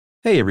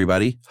Hey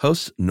everybody,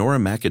 host Nora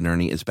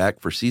McInerney is back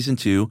for Season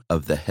 2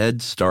 of The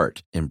Head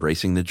Start,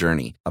 Embracing the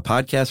Journey, a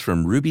podcast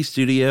from Ruby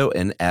Studio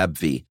and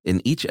AbbVie.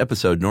 In each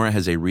episode, Nora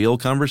has a real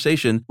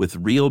conversation with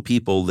real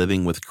people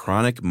living with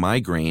chronic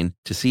migraine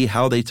to see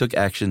how they took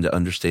action to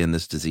understand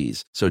this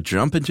disease. So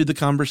jump into the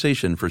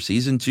conversation for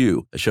Season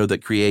 2, a show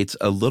that creates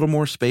a little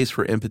more space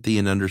for empathy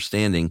and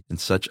understanding in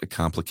such a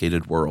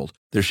complicated world.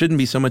 There shouldn't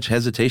be so much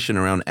hesitation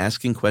around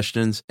asking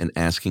questions and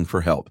asking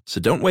for help.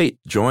 So don't wait.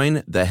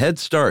 Join The Head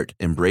Start,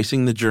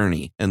 Embracing the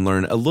Journey, and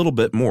learn a little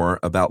bit more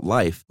about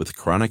life with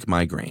chronic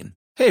migraine.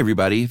 Hey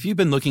everybody, if you've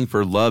been looking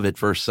for love at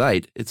first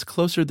sight, it's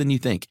closer than you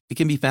think. It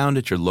can be found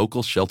at your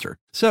local shelter.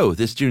 So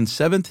this June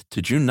 7th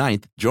to June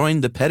 9th,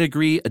 join the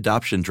Pedigree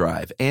Adoption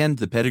Drive, and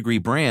the Pedigree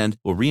brand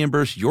will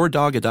reimburse your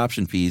dog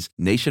adoption fees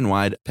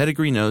nationwide.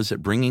 Pedigree knows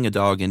that bringing a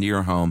dog into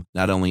your home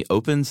not only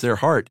opens their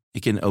heart,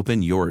 it can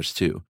open yours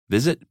too.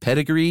 Visit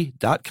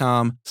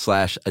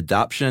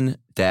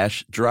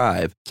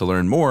pedigree.com/adoption-drive to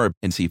learn more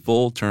and see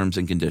full terms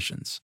and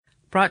conditions.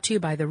 Brought to you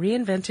by the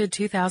reinvented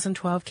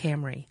 2012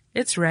 Camry.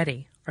 It's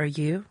ready. Are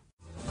you?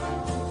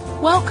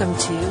 Welcome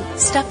to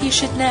Stuff You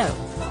Should Know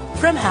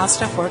from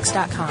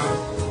HowStuffWorks.com.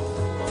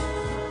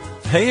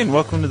 Hey, and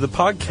welcome to the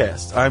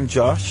podcast. I'm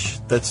Josh.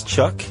 That's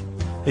Chuck.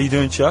 How you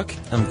doing, Chuck?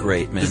 I'm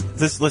great, man.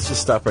 Let's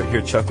just stop right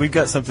here, Chuck. We've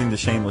got something to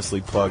shamelessly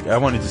plug. I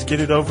want to just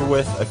get it over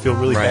with. I feel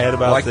really bad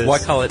about this. Why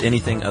call it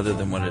anything other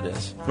than what it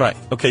is? Right.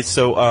 Okay,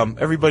 so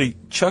everybody,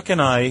 Chuck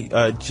and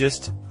I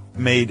just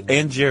made,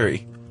 and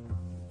Jerry.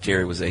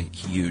 Jerry was a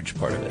huge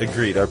part of it.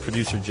 Agreed. Our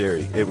producer,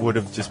 Jerry. It would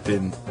have just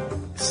been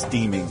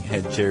steaming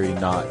had Jerry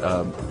not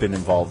been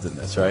involved in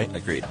this, right?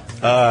 Agreed.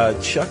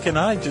 Chuck and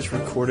I just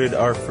recorded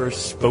our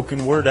first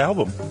spoken word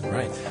album.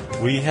 Right.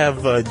 We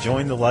have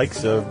joined the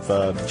likes of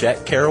Jack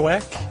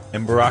Kerouac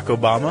and Barack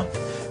Obama,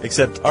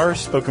 except our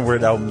spoken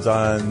word album's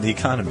on the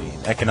economy,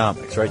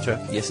 economics, right, Chuck?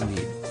 Yes,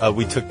 indeed.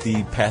 We took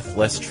the path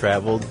less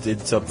traveled,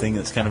 did something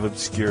that's kind of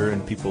obscure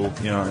and people,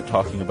 aren't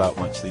talking about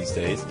much these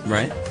days.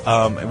 Right.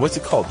 And what's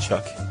it called,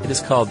 Chuck? It is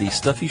called The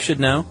Stuff You Should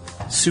Know,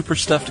 Super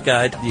Stuffed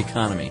Guide to the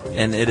Economy.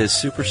 And it is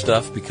super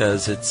stuffed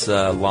because it's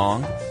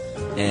long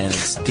and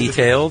it's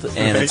detailed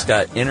and Right. It's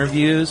got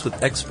interviews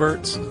with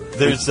experts.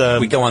 There's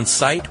we go on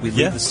site, we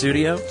leave the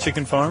studio.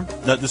 Chicken Farm.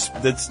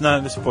 That's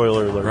not a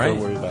spoiler alert. Right. Don't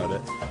worry about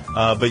it.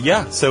 But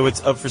yeah, so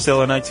it's up for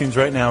sale on iTunes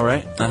right now,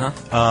 right?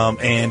 Uh-huh.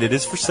 And it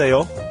is for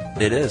sale.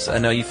 It is. I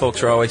know you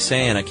folks are always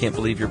saying, I can't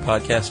believe your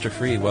podcasts are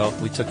free. Well,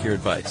 we took your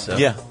advice. So.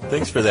 Yeah,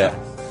 thanks for that.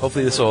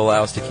 Hopefully this will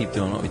allow us to keep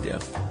doing what we do.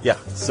 Yeah.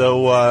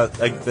 So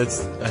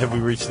have we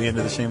reached the end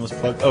of the shameless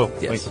plug? Oh,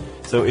 yes. Wait.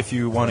 So if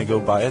you want to go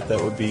buy it,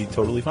 that would be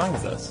totally fine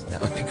with us.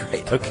 That would be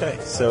great. Okay.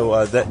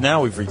 So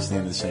now we've reached the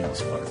end of the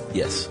shameless plug.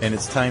 Yes. And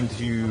it's time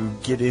to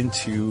get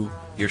into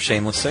Your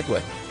shameless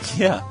segue.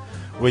 Yeah,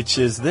 which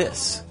is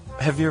this.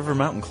 Have you ever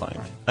mountain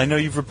climbed? I know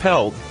you've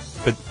rappelled,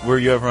 but were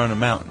you ever on a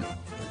mountain?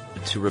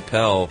 To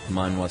rappel,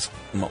 one must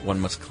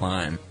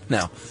climb.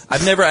 No,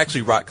 I've never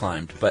actually rock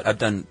climbed, but I've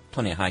done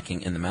plenty of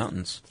hiking in the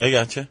mountains. I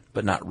gotcha.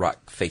 But not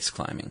rock face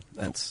climbing.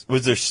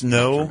 Was there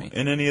snow for me.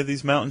 in any of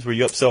these mountains? Were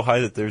you up so high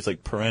that there's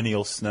like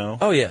perennial snow?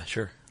 Oh yeah,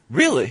 sure.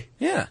 Really?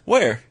 Yeah.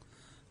 Where?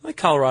 Like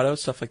Colorado,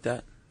 stuff like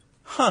that.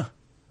 Huh.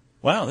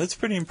 Wow, that's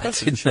pretty I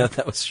impressive. didn't know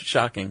that was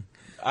shocking.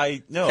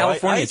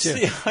 California,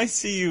 too. I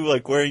see you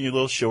like wearing your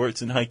little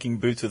shorts and hiking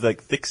boots with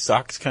like thick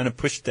socks kind of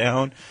pushed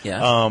down.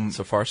 Yeah.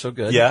 So far, so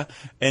good. Yeah,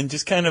 and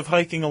just kind of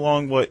hiking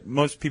along what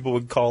most people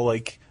would call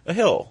like a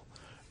hill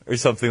or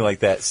something like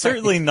that.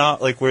 Certainly not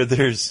like where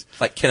there's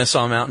like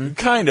Kennesaw Mountain.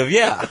 Kind of,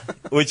 yeah.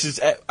 Which is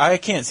I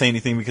can't say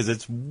anything because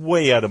it's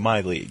way out of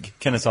my league.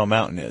 Kennesaw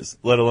Mountain is,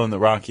 let alone the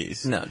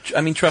Rockies. No,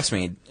 I mean trust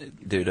me,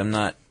 dude. I'm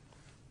not.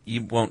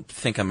 You won't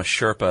think I'm a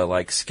Sherpa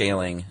like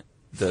scaling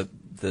the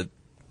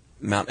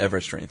Mount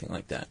Everest or anything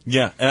like that.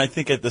 Yeah, and I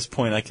think at this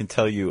point I can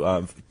tell you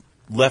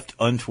left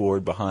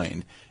untoward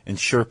behind, and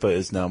Sherpa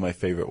is now my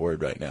favorite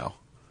word right now.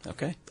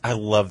 Okay. I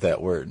love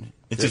that word.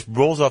 It just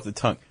rolls off the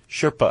tongue.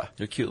 Sherpa.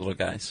 They're cute little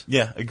guys.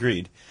 Yeah,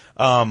 agreed.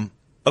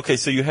 Okay,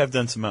 so you have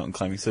done some mountain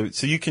climbing,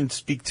 so you can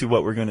speak to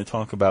what we're going to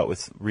talk about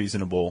with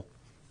reasonable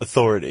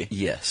authority.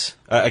 Yes.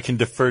 I can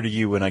defer to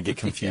you when I get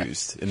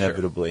confused, yeah,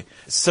 inevitably. Sure.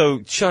 So,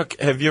 Chuck,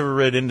 have you ever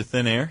read Into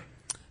Thin Air?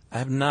 I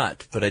have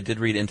not, but I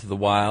did read Into the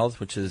Wild,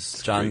 which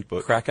is John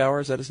Krakauer.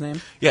 Is that his name?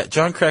 Yeah,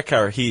 John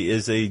Krakauer. He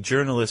is a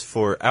journalist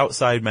for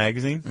Outside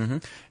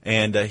Magazine,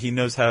 and he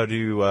knows how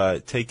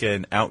to take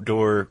an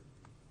outdoor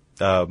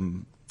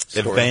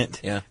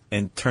event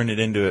and turn it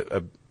into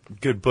a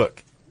good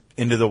book.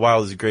 Into the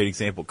Wild is a great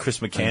example. Chris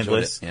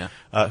McCandless,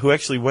 who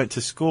actually went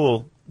to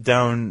school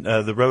down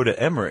the road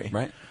at Emory,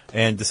 right,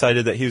 and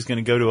decided that he was going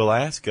to go to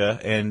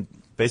Alaska and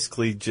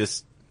basically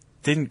just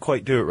didn't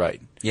quite do it right.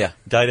 Yeah.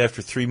 Died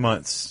after 3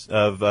 months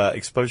of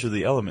exposure to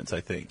the elements, I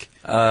think.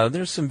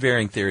 There's some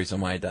varying theories on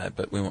why he died,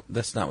 but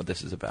that's not what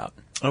this is about.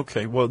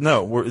 Okay. Well,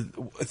 no.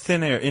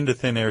 Thin Air, Into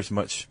Thin Air is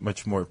much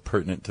more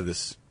pertinent to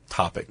this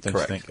topic, don't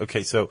Correct. you think?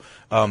 Okay, so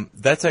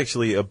that's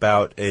actually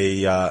about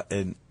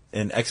an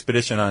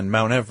expedition on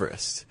Mount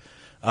Everest.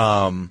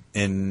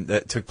 and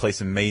that took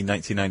place in May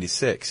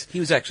 1996. He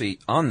was actually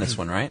on this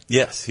one, right?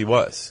 Yes, he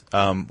was,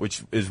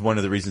 which is one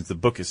of the reasons the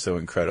book is so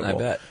incredible. I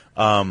bet.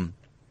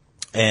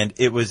 And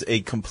it was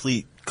a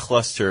complete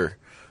cluster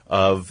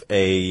of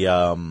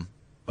an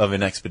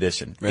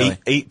expedition. Really?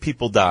 Eight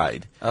people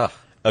died, Ugh.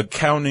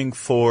 accounting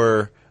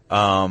for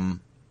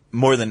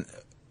more than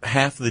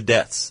half the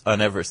deaths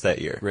on Everest that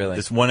year. Really?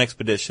 This one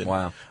expedition.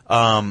 Wow.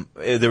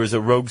 There was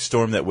a rogue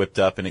storm that whipped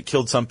up, and it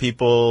killed some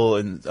people,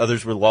 and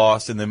others were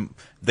lost, and then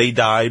they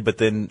died, but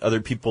then other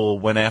people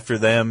went after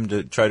them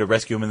to try to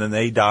rescue them, and then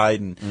they died,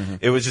 and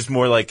it was just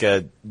more like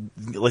a,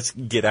 let's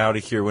get out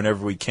of here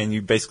whenever we can.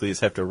 You basically just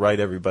have to write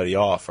everybody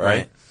off,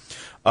 right?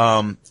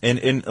 And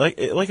like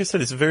I said,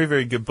 it's a very,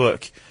 very good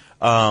book.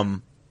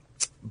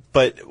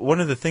 But one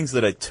of the things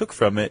that I took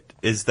from it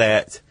is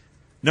that,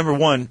 number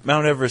one,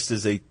 Mount Everest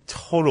is a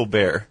total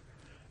bear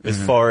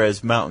as far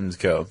as mountains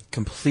go.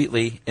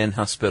 Completely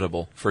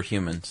inhospitable for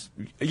humans.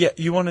 Yeah,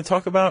 you want to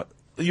talk a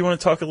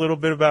little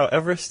bit about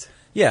Everest?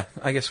 Yeah,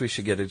 I guess we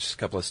should get just a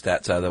couple of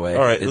stats out of the way.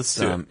 All right, let's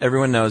do it.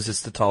 Everyone knows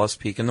it's the tallest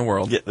peak in the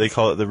world. Yeah, they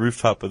call it the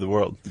rooftop of the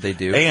world. They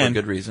do, and,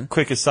 for good reason.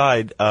 Quick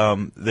aside,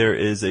 there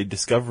is a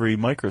Discovery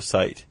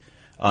microsite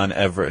on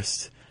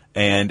Everest,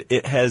 and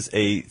it has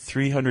a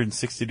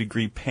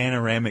 360-degree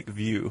panoramic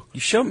view. You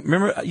showed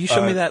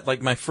me that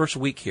like my first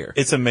week here.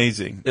 It's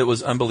amazing. It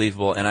was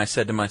unbelievable, and I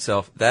said to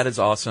myself, that is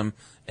awesome,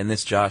 and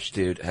this Josh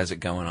dude has it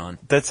going on.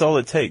 That's all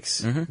it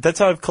takes. That's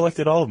how I've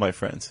collected all of my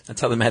friends.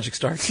 That's how the magic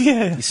starts?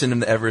 Yeah. You send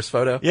them the Everest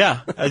photo? Yeah.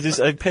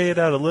 I pay it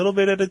out a little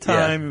bit at a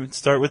time,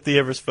 start with the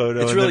Everest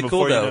photo, It's and really then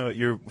cool, before though. you know it,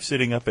 you're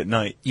sitting up at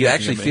night. You looking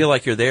actually at me. feel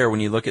like you're there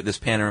when you look at this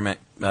panoramic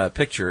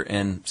picture,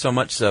 and so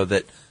much so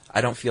that I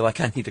don't feel like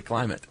I need to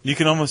climb it. You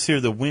can almost hear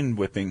the wind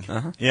whipping.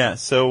 Yeah,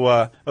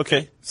 so,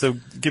 okay, so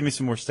give me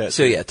some more stats.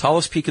 So yeah,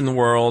 tallest peak in the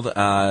world,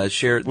 What's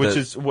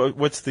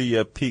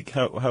the peak,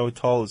 how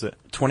tall is it?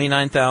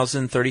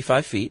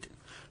 29,035 feet.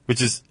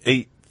 Which is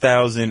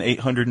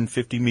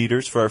 8,850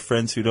 meters for our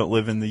friends who don't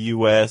live in the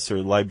U.S.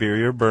 or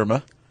Liberia or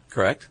Burma.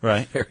 Correct?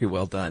 Right. Very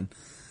well done.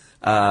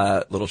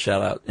 Little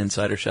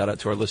insider shout out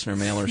to our listener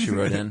mailer. She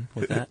wrote in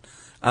with that.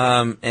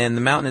 And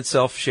the mountain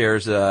itself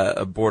shares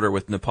a border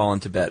with Nepal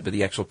and Tibet, but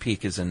the actual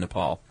peak is in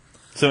Nepal.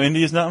 So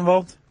India's not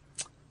involved?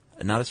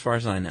 Not as far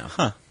as I know.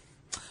 Huh.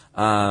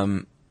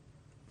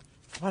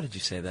 Why did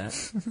you say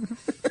that?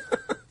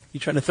 You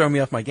trying to throw me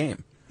off my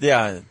game?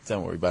 Yeah,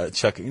 don't worry about it,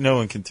 Chuck. No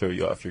one can throw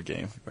you off your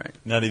game. Right.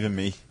 Not even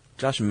me.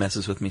 Josh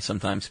messes with me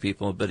sometimes,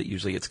 people, but it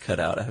usually gets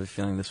cut out. I have a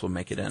feeling this will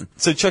make it in.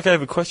 So, Chuck, I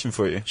have a question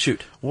for you.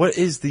 Shoot. What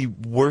is the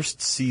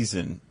worst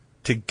season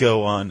to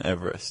go on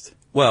Everest?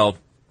 Well,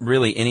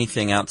 really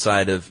anything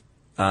outside of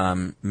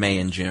May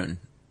and June.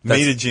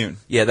 May to June.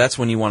 Yeah, that's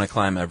when you want to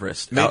climb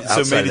Everest.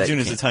 So May to June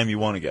is the time you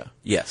want to go?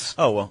 Yes.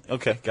 Oh, well,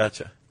 okay,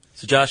 gotcha.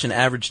 So, Josh, an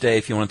average day,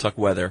 if you want to talk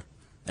weather,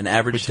 an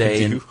average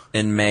day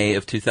in May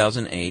of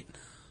 2008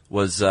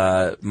 was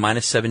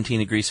minus 17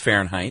 degrees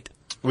Fahrenheit.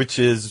 Which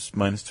is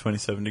minus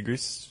 27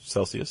 degrees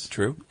Celsius.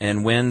 True.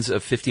 And winds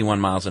of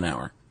 51 miles an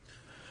hour.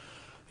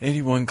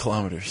 81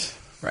 kilometers.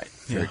 Right.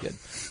 Very good.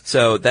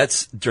 So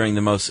that's during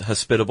the most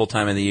hospitable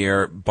time of the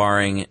year,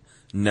 barring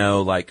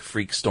no like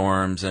freak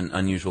storms and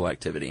unusual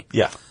activity.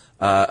 Yeah.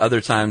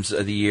 Other times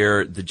of the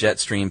year, the jet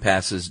stream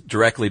passes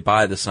directly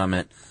by the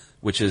summit,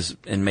 which is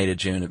in May to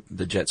June.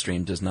 The jet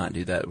stream does not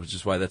do that, which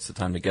is why that's the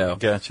time to go.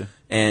 Gotcha.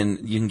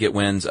 And you can get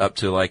winds up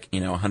to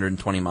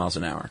 120 miles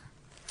an hour.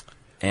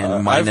 And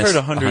I've minus heard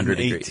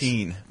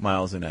 118 100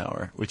 miles an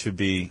hour, which would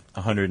be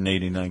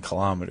 189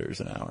 kilometers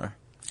an hour.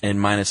 And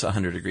minus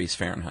 100 degrees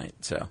Fahrenheit.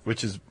 So,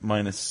 which is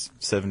minus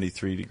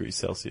 73 degrees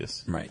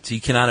Celsius. Right. So you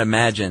cannot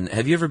imagine.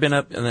 Have you ever been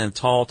up in a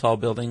tall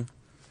building?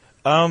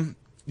 Yeah.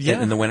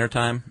 In the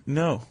wintertime?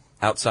 No.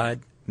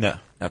 Outside? No.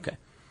 Okay.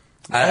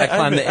 I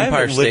climbed the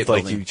Empire State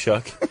Building. Like you,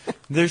 Chuck.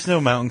 There's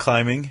no mountain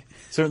climbing.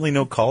 Certainly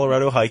no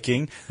Colorado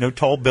hiking. No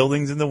tall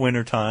buildings in the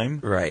wintertime.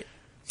 Right.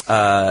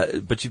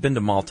 But you've been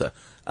to Malta.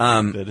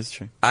 That is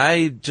true.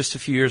 Just a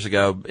few years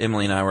ago,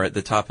 Emily and I were at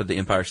the top of the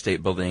Empire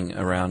State Building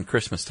around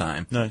Christmas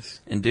time.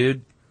 Nice. And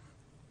dude,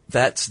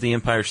 that's the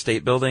Empire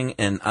State Building,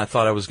 and I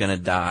thought I was going to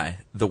die.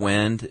 The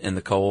wind and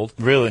the cold.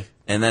 Really?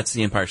 And that's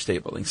the Empire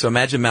State Building. So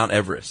imagine Mount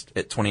Everest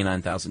at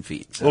 29,000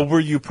 feet. So. Well,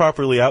 were you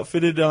properly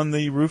outfitted on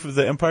the roof of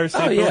the Empire State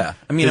Building? Oh, yeah.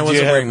 I mean, I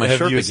wasn't wearing my Sherpa gear.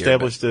 Have you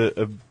established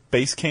a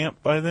base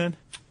camp by then?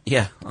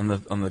 Yeah, on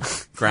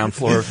the ground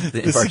floor of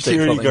the Empire State Building. The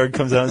security guard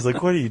comes out and is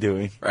like, what are you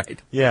doing? Right.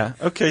 Yeah.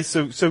 Okay,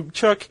 so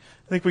Chuck,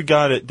 I think we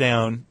got it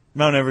down.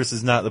 Mount Everest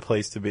is not the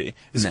place to be,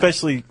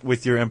 especially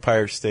with your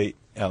Empire State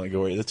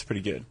allegory. That's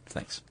pretty good.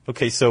 Thanks.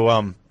 Okay,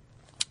 so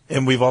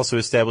and we've also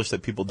established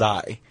that people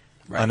die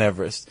on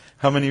Everest.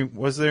 How many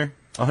was there?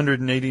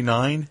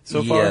 189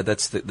 so far? Yeah,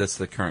 that's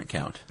the current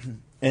count.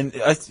 And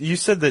you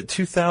said that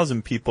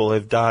 2,000 people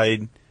have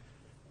died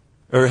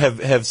or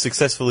have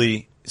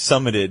successfully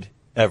summited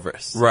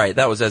Everest. Right,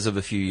 that was as of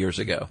a few years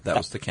ago. That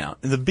was the count.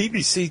 The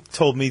BBC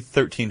told me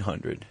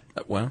 1,300.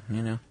 Well,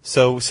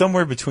 So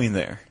somewhere between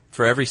there.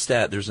 For every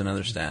stat, there's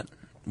another stat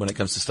when it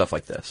comes to stuff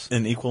like this.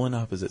 An equal and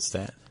opposite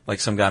stat. Like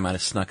some guy might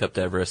have snuck up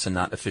to Everest and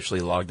not officially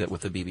logged it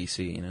with the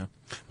BBC, you know?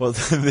 Well,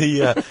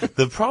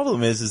 the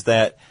problem is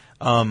that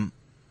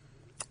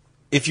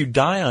if you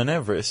die on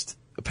Everest,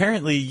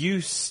 apparently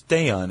you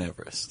stay on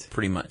Everest.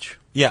 Pretty much.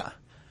 Yeah,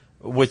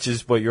 which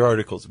is what your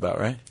article's about,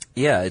 right?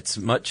 Yeah, it's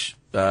much.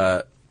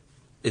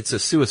 It's a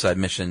suicide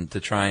mission to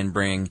try and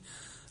bring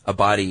a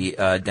body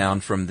down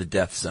from the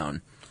death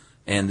zone,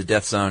 and the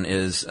death zone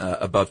is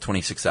above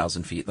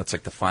 26,000 feet. That's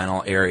like the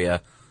final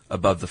area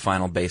above the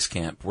final base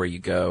camp where you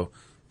go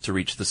to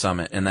reach the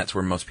summit, and that's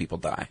where most people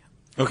die.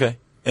 Okay.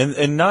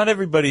 And not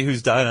everybody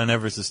who's died on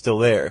Everest is still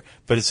there,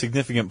 but a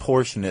significant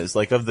portion is.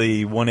 Like of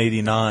the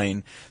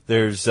 189,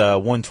 there's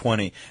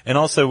 120. And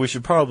also, we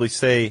should probably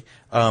say,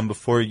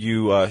 before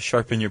you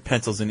sharpen your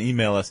pencils and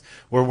email us,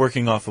 we're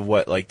working off of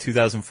what, like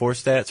 2004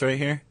 stats right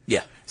here?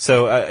 Yeah.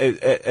 So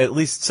at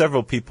least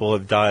several people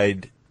have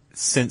died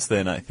since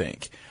then, I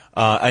think.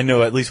 I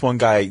know at least one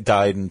guy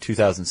died in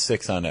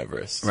 2006 on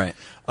Everest. Right.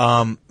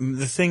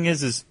 The thing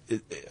is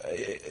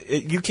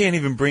you can't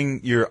even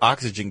bring your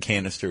oxygen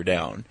canister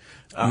down.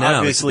 No,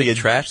 Obviously, it's a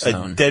big trash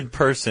zone. A dead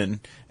person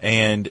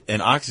and an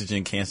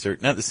oxygen canister,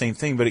 not the same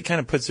thing, but it kind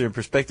of puts it in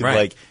perspective. Right.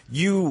 Like,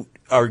 you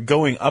are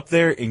going up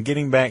there and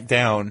getting back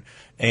down,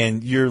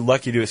 and you're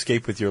lucky to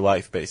escape with your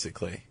life,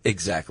 basically.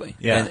 Exactly.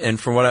 Yeah. And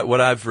from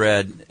what I've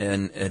read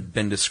and had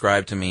been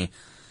described to me,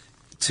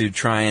 to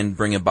try and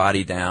bring a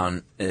body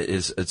down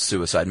is a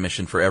suicide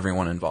mission for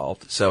everyone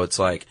involved. So it's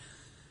like,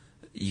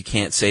 you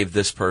can't save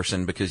this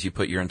person because you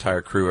put your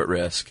entire crew at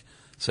risk.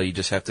 So you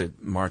just have to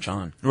march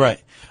on. Right.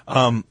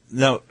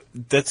 Now,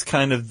 that's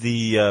kind of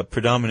the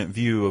predominant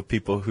view of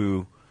people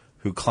who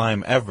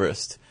climb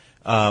Everest.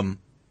 But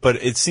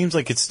it seems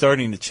like it's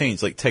starting to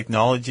change. Like,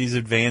 technology's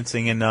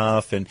advancing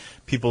enough, and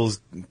people's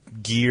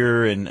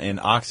gear and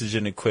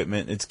oxygen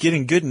equipment, it's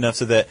getting good enough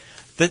so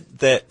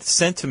that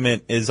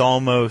sentiment is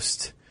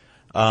almost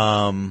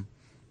being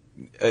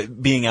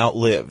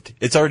outlived.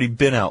 It's already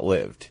been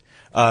outlived.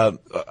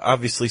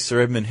 Obviously,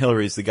 Sir Edmund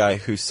Hillary is the guy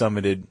who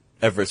summited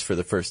Everest for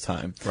the first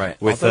time. Right.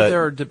 Although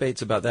there are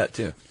debates about that,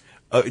 too.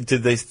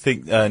 Did they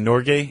think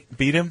Norgay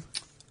beat him?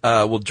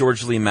 Well,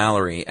 George Lee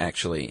Mallory,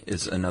 actually,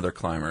 is another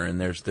climber,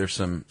 and there's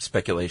some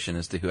speculation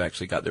as to who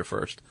actually got there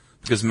first.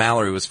 Because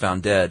Mallory was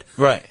found dead.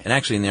 Right. And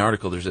actually, in the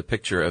article, there's a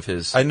picture of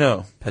his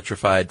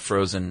petrified,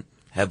 frozen,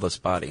 headless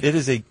body. It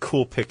is a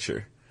cool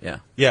picture. Yeah.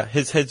 Yeah,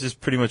 his head's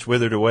just pretty much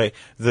withered away.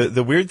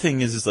 The weird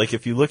thing is like,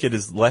 if you look at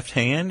his left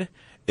hand,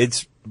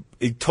 it's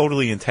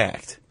totally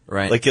intact.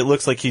 Right. Like, it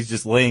looks like he's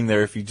just laying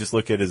there if you just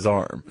look at his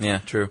arm. Yeah,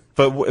 true.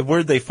 But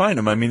where'd they find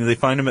him? I mean, did they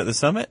find him at the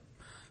summit?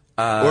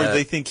 Or did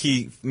they think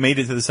he made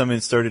it to the summit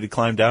and started to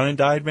climb down and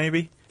died,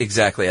 maybe?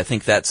 Exactly. I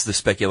think that's the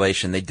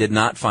speculation. They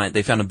found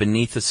him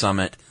beneath the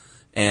summit,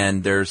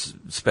 and there's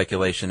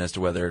speculation as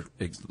to whether,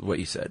 what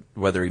you said,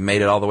 whether he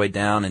made it all the way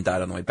down and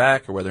died on the way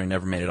back, or whether he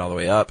never made it all the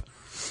way up.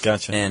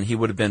 Gotcha. And he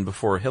would have been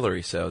before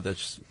Hillary, so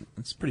that's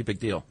a pretty big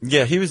deal.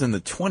 Yeah, he was in the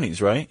 20s,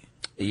 right?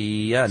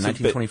 Yeah,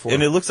 1924.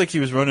 And it looks like he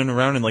was running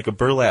around in like a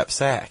burlap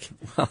sack.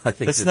 Well, I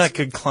think that's not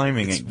good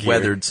climbing. It's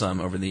weathered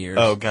some over the years.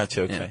 Oh,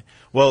 gotcha. Okay. Yeah.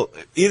 Well,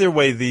 either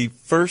way, the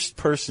first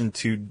person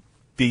to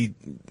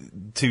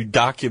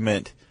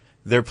document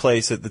their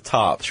place at the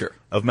top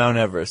of Mount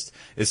Everest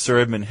is Sir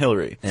Edmund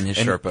Hillary. And his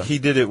Sherpa. He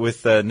did it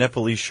with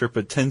Nepalese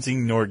Sherpa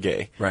Tenzing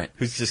Norgay. Right.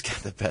 Who's just got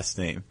the best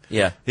name.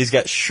 Yeah. He's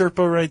got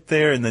Sherpa right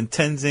there, and then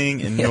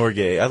Tenzing and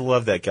Norgay. I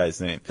love that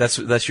guy's name.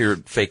 That's your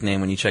fake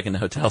name when you check into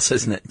hotels,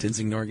 isn't it?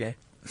 Tenzing Norgay.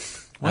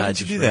 Why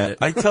did you do that?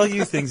 I tell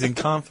you things in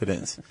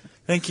confidence.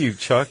 Thank you,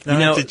 Chuck. Now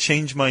I have to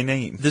change my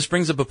name. This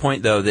brings up a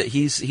point, though, that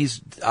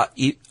he's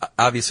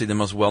obviously the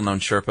most well-known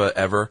Sherpa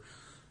ever.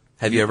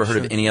 Have you ever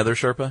heard of any other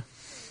Sherpa?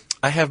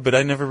 I have, but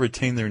I never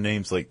retain their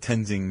names like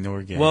Tenzing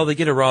Norgay. Well, they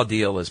get a raw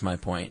deal, is my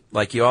point.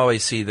 Like, you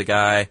always see the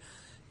guy,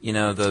 you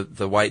know,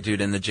 the white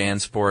dude in the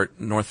JanSport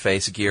North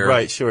Face gear,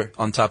 right? Sure.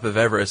 On top of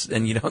Everest,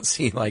 and you don't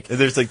see like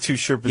there's like two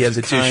Sherpas. Yeah,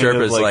 the two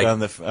Sherpas like on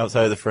the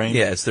outside of the frame.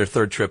 Yeah, it's their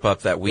third trip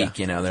up that week.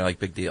 Yeah. You know, they're like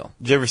big deal.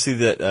 Did you ever see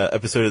that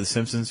episode of The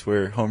Simpsons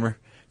where Homer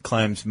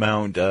climbs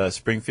Mount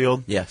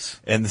Springfield? Yes.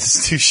 And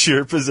these two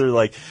Sherpas are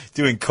like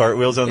doing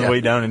cartwheels on the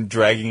way down and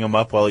dragging him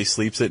up while he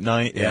sleeps at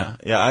night. Yeah.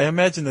 Yeah. I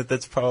imagine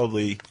that's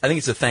probably. I think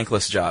it's a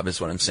thankless job,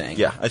 is what I'm saying.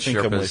 Yeah, I think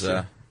Sherpas, I'm with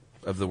you.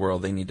 Of the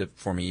world, they need to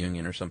form a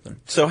union or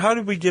something. So how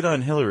did we get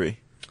on Hillary?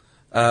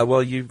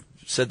 Well, you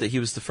said that he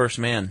was the first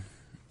man.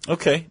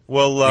 Okay.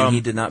 Well, and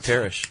he did not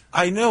perish.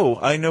 I know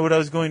what I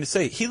was going to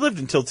say. He lived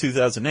until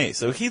 2008,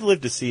 so he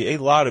lived to see a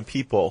lot of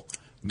people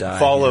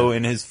follow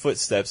in his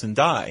footsteps and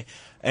die.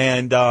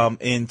 And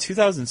in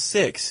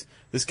 2006,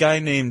 this guy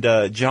named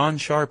John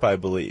Sharp, I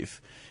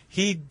believe,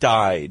 he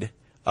died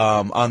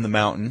on the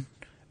mountain.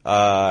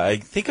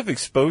 I think of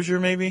exposure,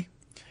 maybe.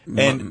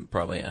 And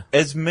probably, yeah.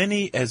 As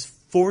many as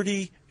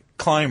 40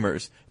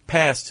 climbers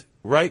passed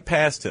right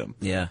past him.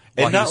 Yeah.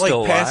 And not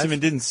like passed him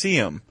and didn't see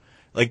him.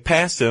 Like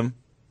passed him,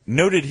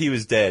 noted he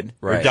was dead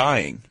or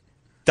dying,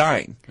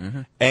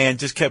 and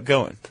just kept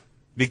going.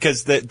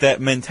 Because that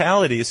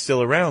mentality is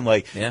still around,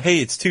 like, Yeah. hey,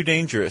 it's too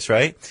dangerous,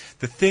 right?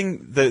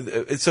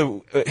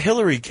 So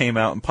Hillary came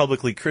out and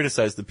publicly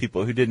criticized the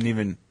people who didn't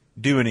even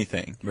do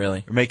anything.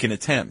 Really? Or make an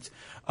attempt.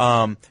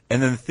 And then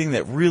the thing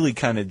that really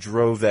kind of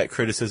drove that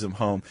criticism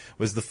home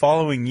was the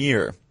following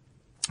year,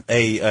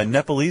 a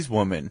Nepalese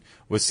woman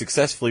was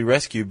successfully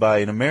rescued by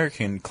an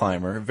American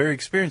climber, a very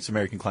experienced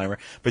American climber,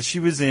 but she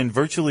was in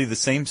virtually the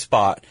same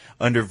spot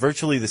under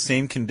virtually the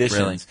same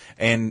conditions,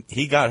 Really? and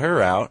he got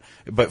her out,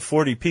 but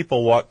 40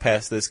 people walked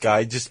past this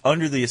guy just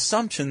under the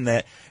assumption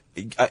that,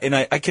 and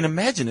I can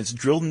imagine it's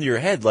drilled into your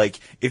head, like,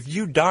 if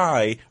you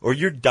die or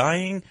you're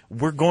dying,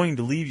 we're going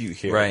to leave you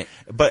here. Right.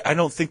 But I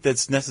don't think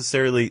that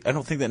necessarily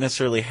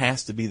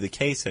has to be the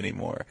case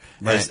anymore.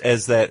 Right.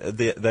 As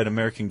that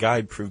American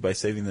guide proved by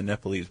saving the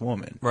Nepalese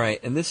woman.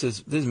 Right, and this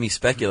is me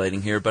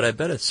speculating here, but I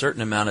bet a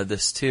certain amount of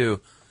this too,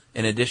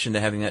 in addition to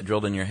having that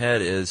drilled in your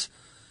head, is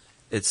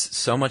it's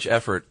so much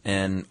effort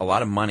and a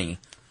lot of money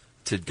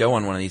to go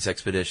on one of these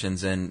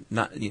expeditions, and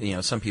not,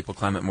 some people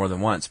climb it more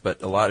than once,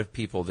 but a lot of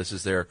people, this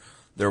is their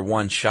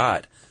one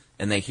shot,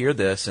 and they hear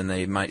this and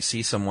they might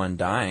see someone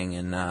dying,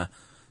 and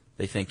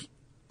they think,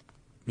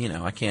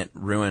 I can't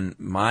ruin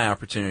my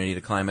opportunity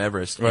to climb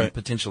Everest Right. and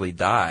potentially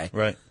die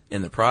Right.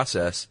 in the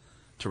process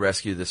to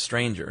rescue this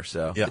stranger.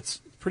 So Yeah.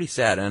 it's pretty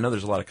sad, and I know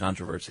there's a lot of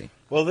controversy.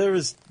 Well,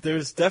 there's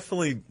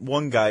definitely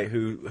one guy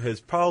who has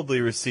probably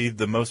received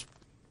the most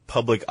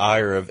public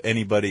ire of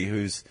anybody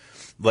who's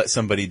let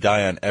somebody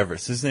die on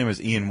Everest. His name is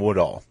Ian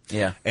Woodall.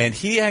 Yeah. And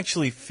he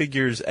actually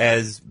figures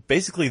as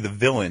basically the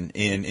villain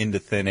in Into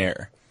Thin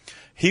Air.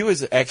 He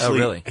was actually,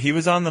 really? He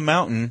was on the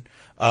mountain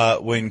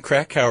when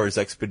Krakauer's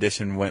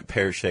expedition went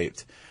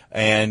pear-shaped.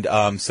 And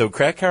so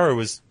Krakauer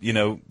was,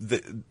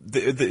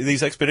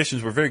 these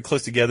expeditions were very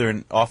close together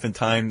and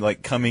oftentimes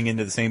like coming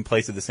into the same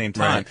place at the same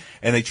time. Right.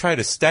 And they try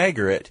to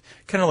stagger it,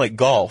 kind of like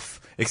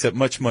golf, except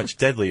much, much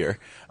deadlier.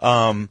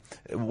 So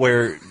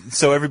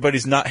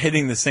everybody's not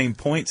hitting the same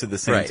points at the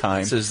same Right.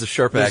 time. So there's the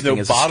Sherpa There's no acting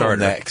as a starter.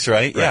 bottlenecks,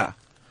 right? Yeah.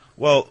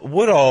 Well,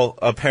 Woodall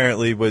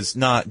apparently was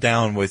not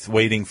down with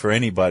waiting for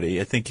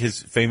anybody. I think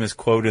his famous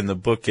quote in the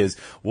book is,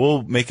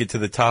 "We'll make it to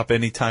the top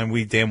anytime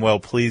we damn well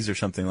please," or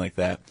something like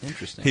that.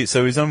 Interesting.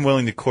 So he's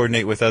unwilling to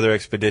coordinate with other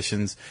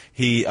expeditions.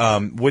 He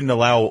wouldn't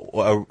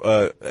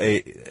allow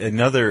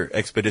another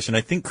expedition,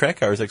 I think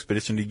Krakauer's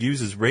expedition, to use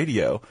his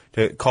radio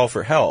to call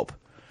for help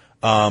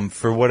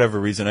for whatever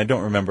reason. I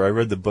don't remember. I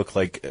read the book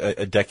like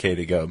a decade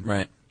ago.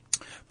 Right.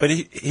 But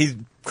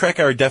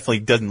Krakauer definitely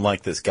doesn't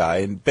like this guy,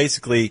 and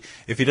basically,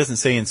 if he doesn't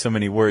say in so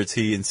many words,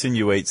 he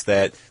insinuates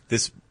that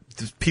this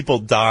people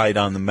died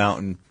on the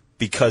mountain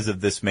because of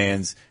this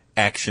man's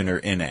action or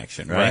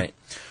inaction, right? Right.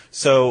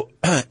 So,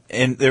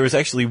 and there was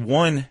actually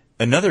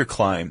another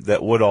climb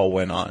that Woodall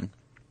went on,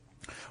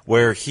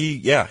 where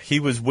he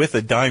was with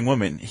a dying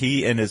woman.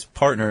 He and his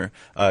partner,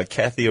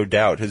 Kathy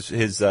O'Dowd,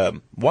 his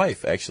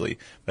wife actually,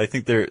 but I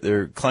think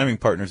they're climbing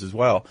partners as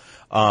well,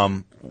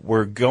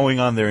 were going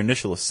on their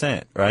initial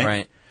ascent, right?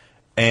 Right.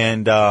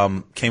 And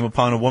came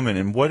upon a woman.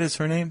 And what is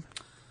her name?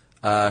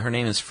 Her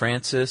name is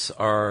Frances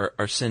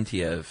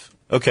Arsentiev.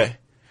 Okay.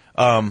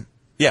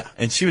 Yeah,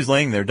 and she was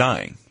laying there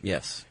dying.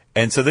 Yes.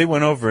 And so they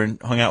went over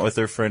and hung out with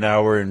her for an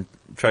hour and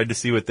tried to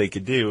see what they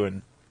could do.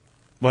 And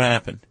what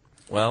happened?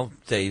 Well,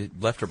 they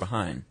left her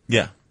behind.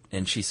 Yeah.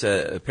 And she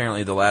said,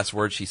 apparently the last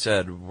words she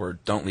said were,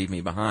 "Don't leave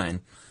me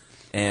behind."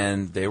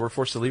 And they were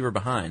forced to leave her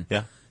behind.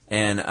 Yeah.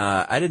 And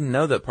I didn't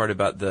know that part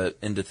about the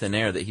Into Thin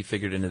Air that he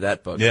figured into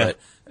that book. Yeah. But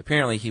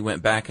apparently he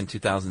went back in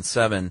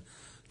 2007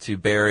 to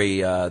bury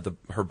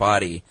her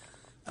body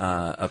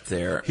up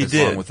there, He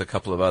along did. with a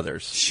couple of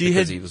others. She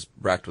because had- he was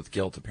racked with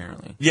guilt,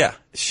 apparently. Yeah.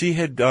 She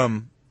had,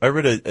 I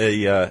read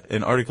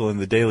an article in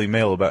the Daily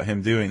Mail about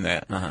him doing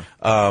that.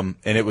 Uh-huh.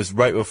 And it was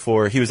right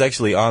before, he was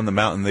actually on the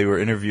mountain. They were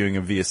interviewing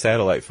him via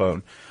satellite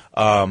phone.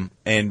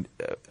 And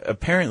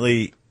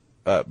apparently,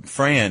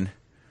 Fran,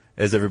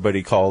 as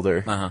everybody called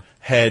her, Uh-huh.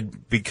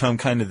 had become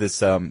kind of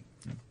this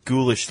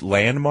ghoulish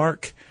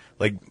landmark.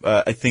 Like,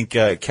 I think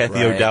Kathy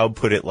Right. O'Dowd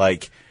put it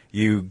like,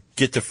 you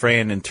get to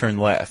Fran and turn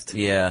left.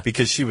 Yeah.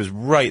 Because she was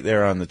right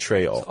there on the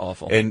trail. It's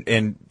awful.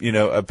 And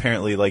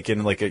apparently like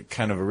in like a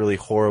kind of a really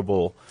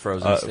horrible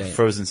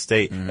Frozen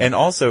state. Mm-hmm. And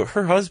also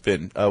her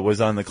husband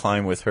was on the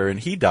climb with her, and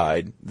he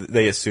died.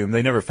 They assume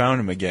they never found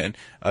him again,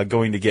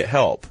 going to get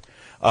help.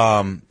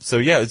 So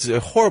yeah, it's a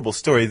horrible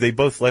story. They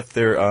both left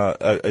their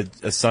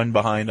a son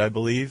behind, I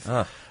believe.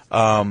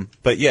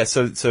 But yeah,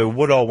 so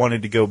Woodall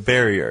wanted to go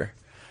bury her.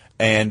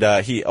 And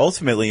he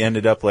ultimately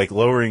ended up like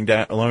lowering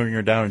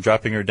her down and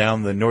dropping her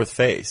down the north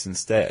face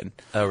instead.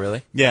 Oh,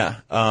 really? Yeah.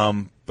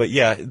 But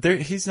yeah,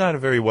 he's not a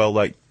very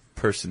well-liked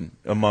person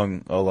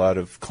among a lot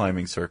of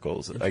climbing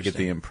circles. I get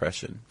the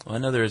impression. Well, I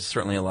know there's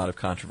certainly a lot of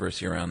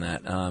controversy around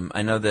that.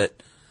 I know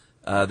that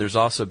there's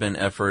also been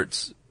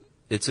efforts.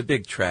 It's a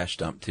big trash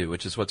dump, too,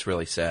 which is what's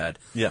really sad.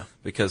 Yeah.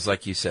 Because,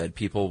 like you said,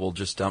 people will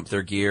just dump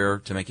their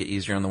gear to make it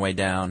easier on the way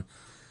down.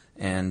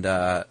 And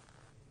I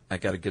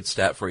got a good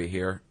stat for you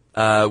here.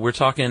 We're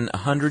talking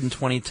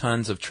 120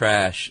 tons of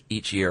trash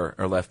each year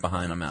are left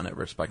behind on Mount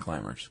Everest by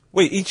climbers.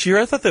 Wait, each year?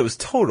 I thought that was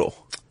total.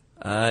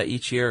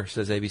 Each year,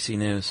 says ABC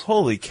News.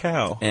 Holy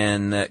cow.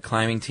 And that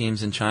climbing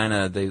teams in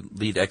China, they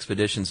lead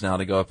expeditions now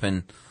to go up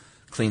and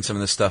clean some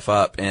of this stuff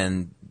up,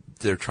 and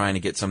they're trying to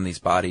get some of these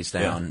bodies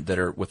down that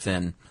are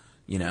within,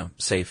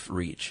 safe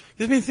reach.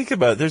 I mean, think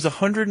about it. There's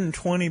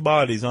 120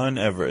 bodies on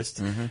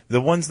Everest. Mm-hmm. The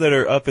ones that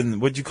are up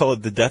in, what'd you call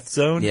it, the death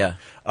zone? Yeah.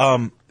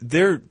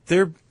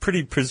 They're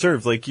pretty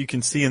preserved, like you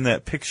can see in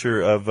that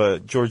picture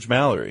of George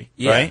Mallory,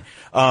 right?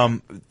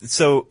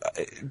 So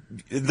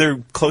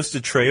they're close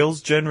to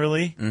trails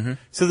generally. Mm-hmm.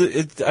 So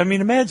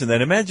imagine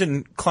that.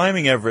 Imagine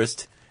climbing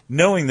Everest,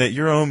 knowing that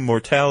your own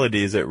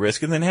mortality is at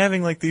risk, and then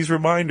having like these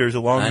reminders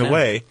along the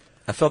way.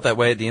 I felt that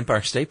way at the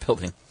Empire State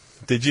Building.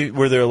 Did you?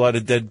 Were there a lot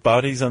of dead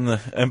bodies on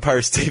the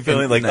Empire State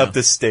Building, like up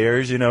the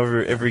stairs,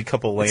 every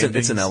couple landings?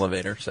 It's an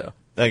elevator, so.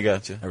 I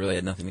gotcha. I really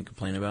had nothing to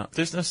complain about.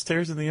 There's no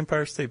stairs in the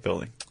Empire State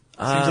Building.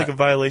 Seems like a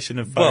violation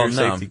of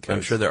safety codes.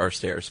 I'm sure there are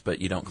stairs,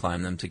 but you don't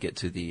climb them to get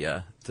to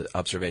the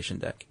observation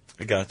deck.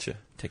 I gotcha.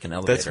 Take an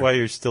elevator. That's why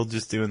you're still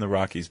just doing the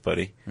Rockies,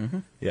 buddy. Mm-hmm.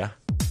 Yeah.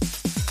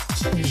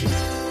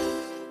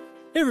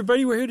 Hey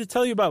everybody, we're here to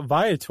tell you about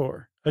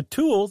Viator, a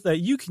tool that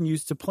you can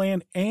use to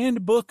plan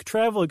and book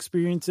travel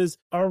experiences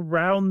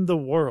around the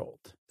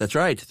world. That's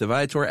right. The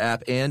Viator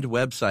app and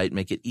website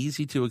make it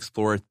easy to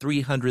explore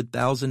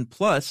 300,000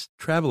 plus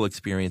travel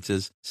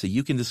experiences so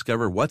you can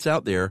discover what's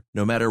out there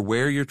no matter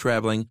where you're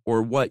traveling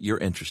or what you're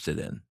interested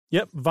in.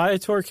 Yep,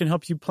 Viator can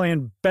help you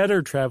plan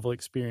better travel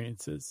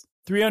experiences.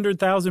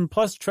 300,000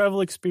 plus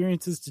travel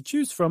experiences to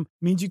choose from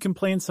means you can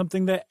plan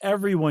something that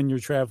everyone you're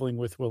traveling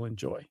with will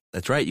enjoy.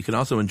 That's right. You can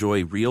also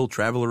enjoy real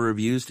traveler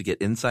reviews to get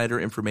insider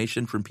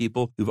information from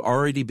people who've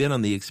already been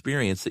on the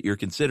experience that you're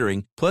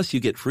considering. Plus,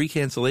 you get free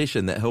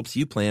cancellation that helps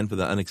you plan for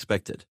the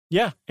unexpected.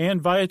 Yeah, and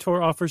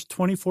Viator offers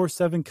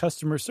 24/7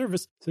 customer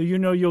service, so you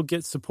know you'll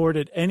get support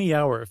at any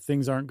hour if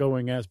things aren't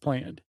going as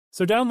planned.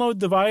 So download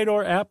the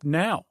Viator app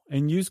now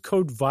and use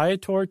code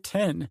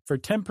Viator10 for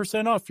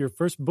 10% off your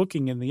first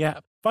booking in the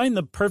app. Find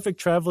the perfect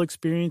travel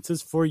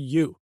experiences for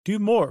you. Do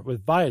more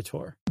with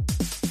Viator.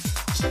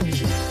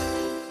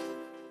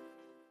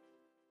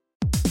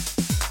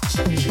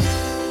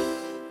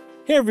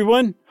 Hey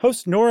everyone,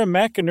 host Nora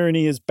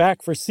McInerney is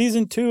back for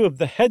Season 2 of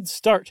The Head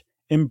Start,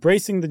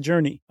 Embracing the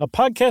Journey, a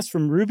podcast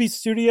from Ruby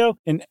Studio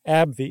and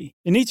AbbVie.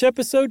 In each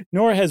episode,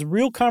 Nora has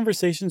real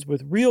conversations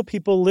with real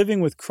people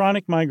living with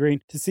chronic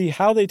migraine to see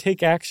how they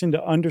take action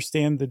to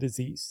understand the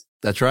disease.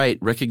 That's right.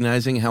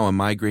 Recognizing how a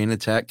migraine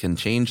attack can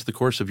change the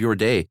course of your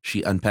day,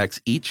 she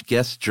unpacks each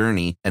guest's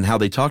journey and how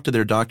they talk to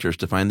their doctors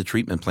to find the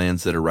treatment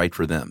plans that are right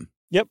for them.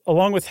 Yep,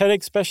 along with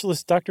headache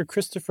specialist Dr.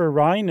 Christopher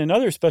Ryan and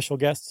other special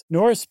guests,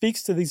 Nora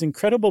speaks to these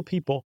incredible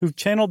people who've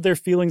channeled their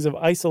feelings of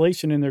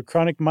isolation in their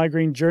chronic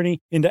migraine journey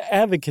into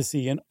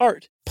advocacy and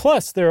art.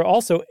 Plus, there are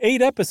also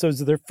 8 episodes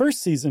of their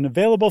first season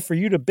available for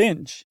you to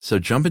binge. So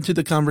jump into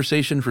the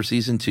conversation for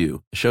Season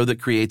 2, a show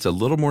that creates a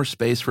little more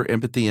space for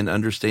empathy and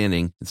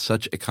understanding in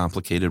such a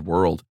complicated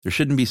world. There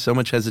shouldn't be so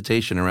much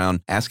hesitation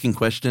around asking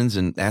questions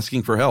and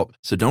asking for help.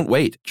 So don't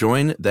wait.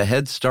 Join The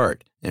Head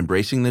Start,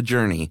 Embracing the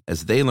Journey,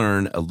 as they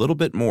learn a little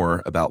bit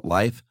more about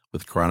life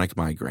with chronic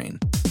migraine.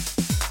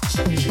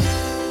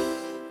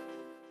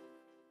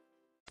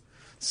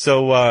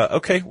 So,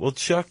 okay, well,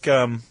 Chuck,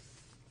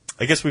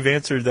 I guess we've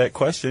answered that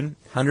question.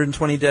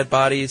 120 dead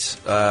bodies,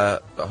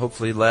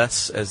 hopefully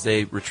less as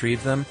they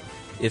retrieve them,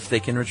 if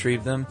they can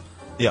retrieve them.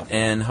 Yeah.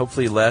 And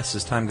hopefully less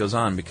as time goes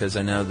on, because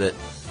I know that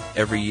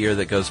every year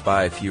that goes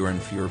by, fewer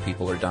and fewer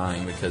people are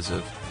dying because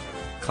of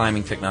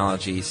climbing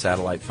technology,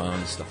 satellite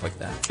phones, stuff like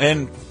that.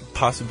 And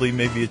possibly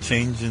maybe a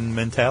change in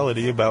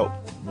mentality about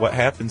what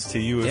happens to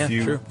you if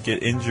you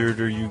get injured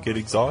or you get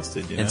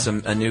exhausted.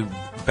 And a new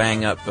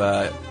bang-up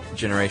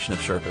generation of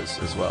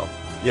Sherpas as well.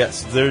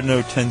 Yes, there are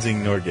no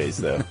Tenzing Norgays,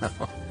 though.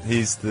 No.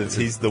 He's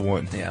the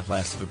one. Yeah,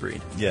 last of a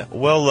breed. Yeah.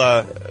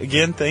 Well,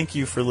 again, thank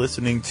you for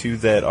listening to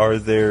that Are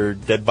There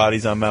Dead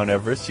Bodies on Mount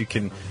Everest? You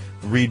can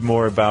read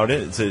more about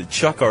it. It's a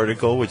Chuck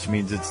article, which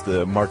means it's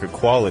the mark of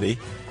quality.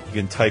 You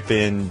can type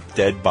in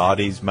Dead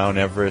Bodies, Mount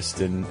Everest,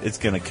 and it's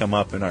going to come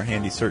up in our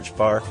handy search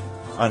bar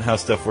on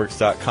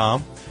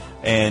howstuffworks.com.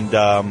 And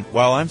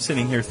while I'm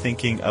sitting here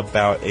thinking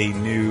about a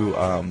new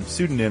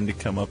pseudonym to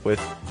come up with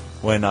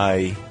when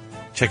I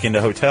check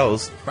into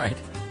hotels, right?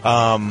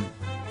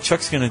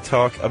 Chuck's going to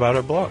talk about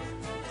our blog.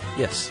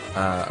 Yes,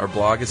 our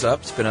blog is up.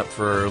 It's been up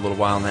for a little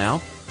while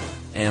now,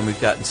 and we've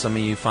gotten some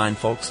of you fine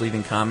folks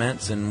leaving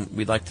comments, and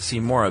we'd like to see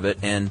more of it.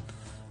 And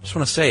I just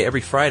want to say,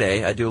 every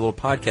Friday I do a little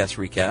podcast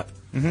recap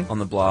on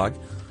the blog,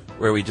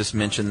 where we just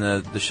mention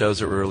the shows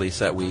that were released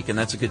that week, and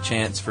that's a good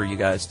chance for you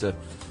guys to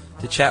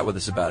chat with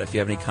us about it. If you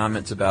have any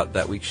comments about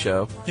that week's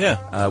show,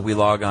 we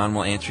log on,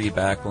 we'll answer you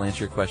back, we'll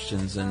answer your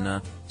questions,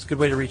 and it's a good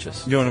way to reach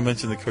us. You want to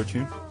mention the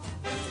cartoon?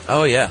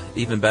 Oh, yeah,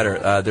 even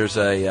better. There's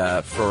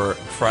for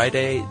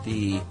Friday,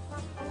 the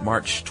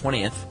March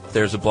 20th,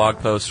 there's a blog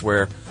post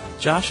where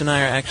Josh and I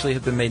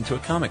have been made into a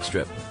comic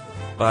strip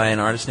by an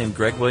artist named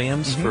Greg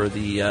Williams for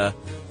the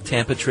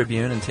Tampa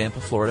Tribune in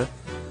Tampa, Florida.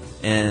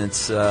 And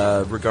it's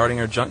regarding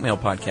our junk mail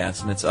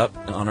podcast, and it's up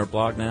on our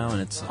blog now,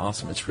 and it's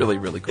awesome. It's really,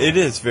 really cool. It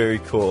is very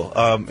cool.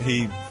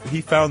 He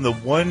found the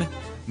one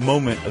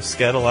moment of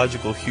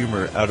scatological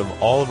humor out of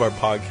all of our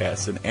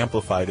podcasts and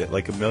amplified it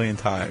like 1,000,000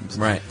 times.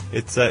 Right.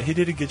 It's he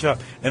did a good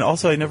job. And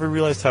also, I never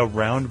realized how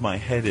round my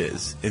head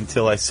is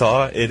until I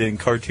saw it in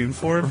cartoon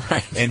form.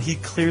 Right. And he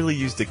clearly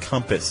used a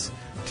compass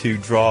to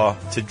draw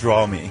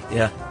me.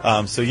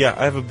 Yeah. So yeah,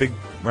 I have a big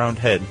round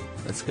head.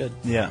 That's good.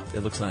 Yeah.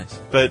 It looks nice.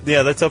 But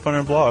yeah, that's up on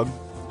our blog.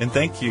 And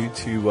thank you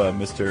to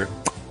Mr.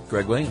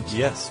 Greg Williams.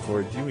 Yes,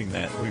 for doing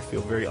that. We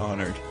feel very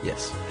honored.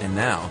 Yes. And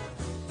now,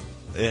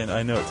 And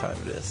I know what time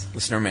it is.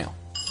 listener mail.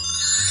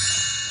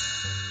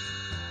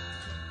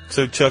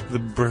 So, Chuck, the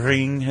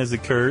bring has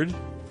occurred.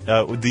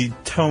 With the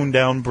toned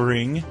down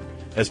bring,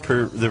 as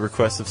per the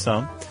request of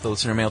some. The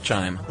listener mail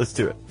chime. Let's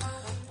do it.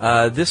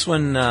 This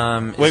one...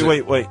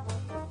 Wait.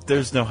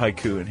 There's no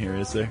haiku in here,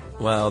 is there?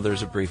 Well,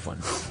 there's a brief one.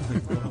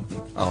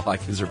 All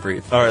haikus are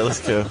brief. All right,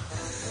 let's go.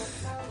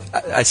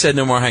 I said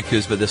no more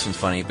haikus, but this one's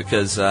funny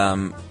because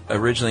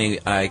originally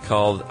I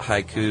called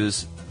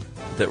haikus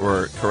that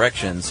were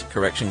correction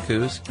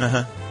coups.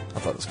 Uh-huh. I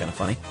thought it was kind of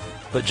funny.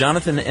 But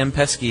Jonathan M.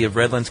 Pesky of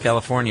Redlands,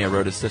 California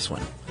wrote us this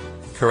one.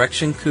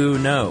 Correction coup,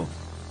 no.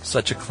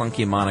 Such a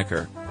clunky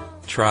moniker.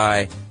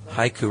 Try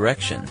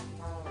haiku-rection.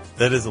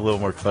 That is a little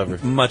more clever.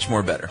 Much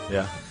more better.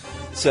 Yeah.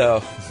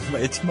 So,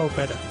 It's more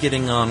better.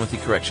 getting on with the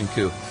correction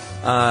coup.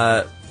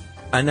 I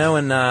know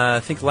I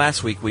think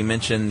last week we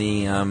mentioned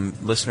the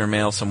listener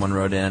mail someone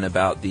wrote in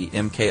about the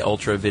MK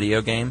Ultra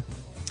video game.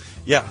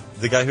 Yeah,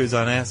 the guy who's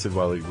on acid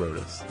while he wrote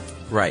us.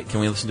 Right. Can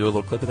we listen to a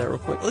little clip of that real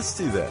quick? Let's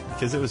do that,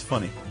 because it was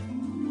funny.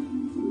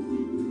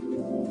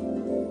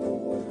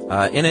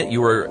 In it, you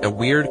were a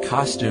weird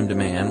costumed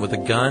man with a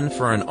gun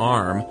for an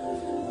arm,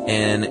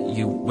 and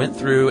you went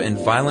through and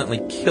violently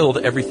killed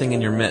everything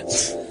in your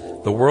midst.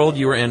 The world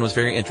you were in was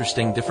very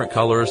interesting, different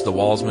colors, the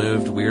walls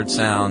moved, weird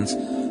sounds.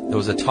 There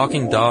was a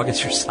talking dog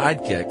as your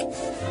sidekick.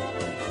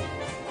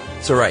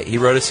 So right, he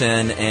wrote us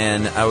in,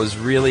 and I was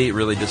really,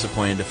 really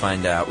disappointed to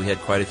find out. We had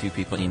quite a few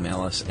people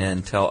email us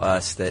and tell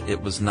us that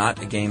it was not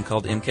a game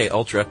called MK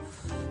Ultra.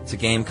 It's a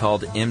game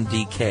called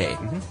MDK.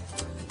 Mm-hmm.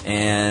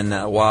 And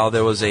while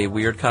there was a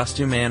weird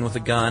costume man with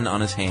a gun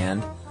on his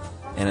hand,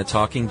 and a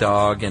talking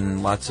dog,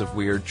 and lots of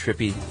weird,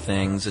 trippy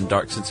things, and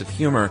dark sense of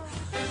humor,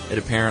 it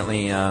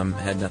apparently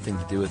had nothing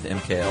to do with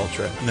MK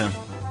Ultra. No.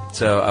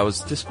 So I was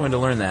disappointed to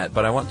learn that,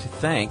 but I want to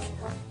thank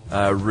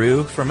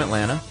Rue from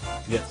Atlanta,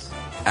 Yes.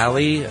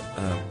 Ali,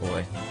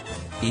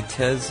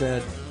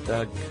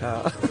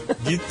 Itezedaka.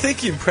 You'd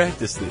think you'd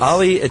practice this.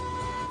 Ali,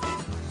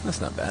 that's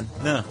not bad.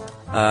 No.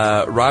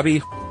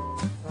 Robbie,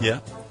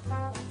 Yeah.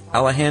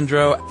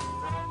 Alejandro,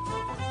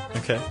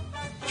 Okay.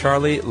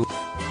 Charlie,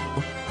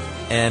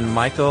 and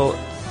Michael,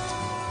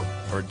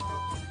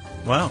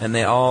 Wow. and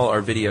they all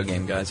are video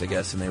game guys, I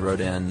guess, and they wrote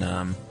in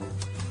to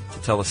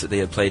tell us that they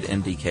had played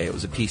MDK. It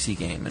was a PC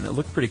game, and it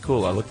looked pretty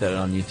cool. I looked at it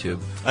on YouTube.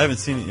 I haven't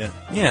seen it yet.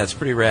 Yeah, it's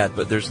pretty rad,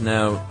 but there's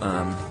no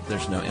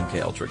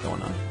MK Ultra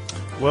going on.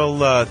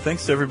 Well,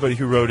 thanks to everybody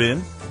who wrote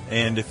in.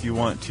 And if you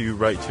want to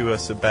write to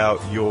us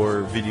about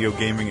your video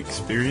gaming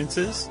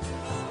experiences,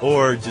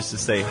 or just to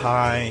say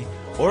hi,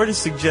 or to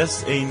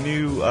suggest a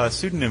new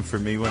pseudonym for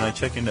me when I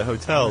check into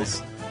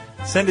hotels,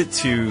 send it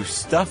to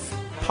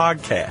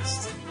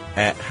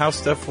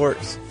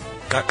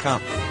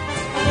stuffpodcast@howstuffworks.com.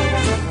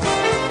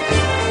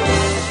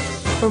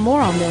 For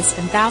more on this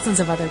and thousands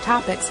of other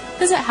topics,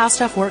 visit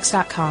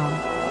howstuffworks.com.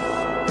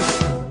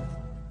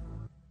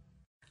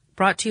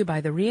 Brought to you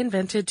by the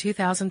reinvented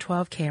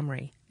 2012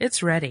 Camry.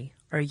 It's ready.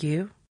 Are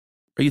you?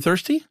 Are you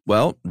thirsty?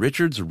 Well,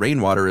 Richard's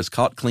rainwater is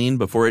caught clean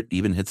before it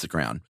even hits the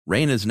ground.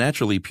 Rain is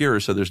naturally pure,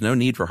 so there's no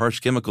need for harsh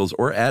chemicals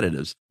or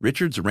additives.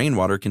 Richard's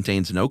rainwater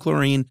contains no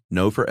chlorine,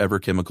 no forever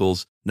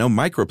chemicals, no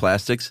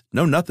microplastics,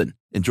 no nothing.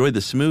 Enjoy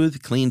the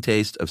smooth, clean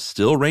taste of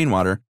still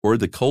rainwater or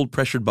the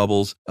cold-pressured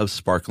bubbles of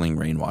sparkling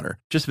rainwater.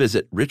 Just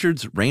visit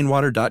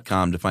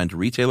richardsrainwater.com to find a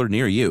retailer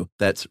near you.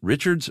 That's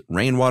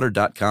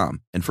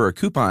richardsrainwater.com. And for a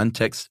coupon,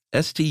 text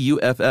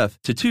STUFF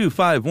to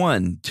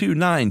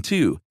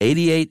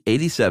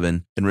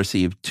 251-292-8887 and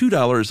receive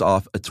 $2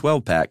 off a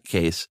 12-pack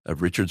case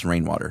of Richard's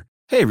Rainwater.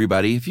 Hey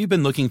everybody, if you've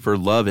been looking for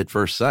love at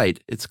first sight,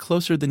 it's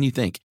closer than you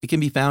think. It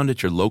can be found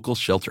at your local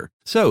shelter.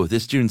 So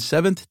this June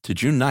 7th to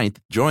June 9th,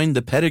 join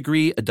the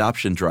Pedigree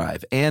Adoption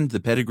Drive, and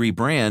the Pedigree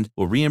brand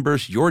will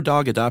reimburse your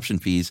dog adoption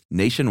fees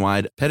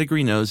nationwide.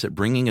 Pedigree knows that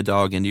bringing a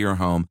dog into your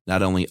home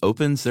not only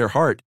opens their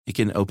heart, it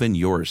can open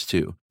yours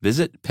too.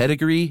 Visit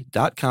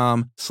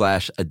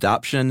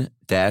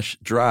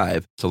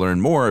pedigree.com/adoption-drive to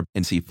learn more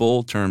and see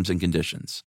full terms and conditions.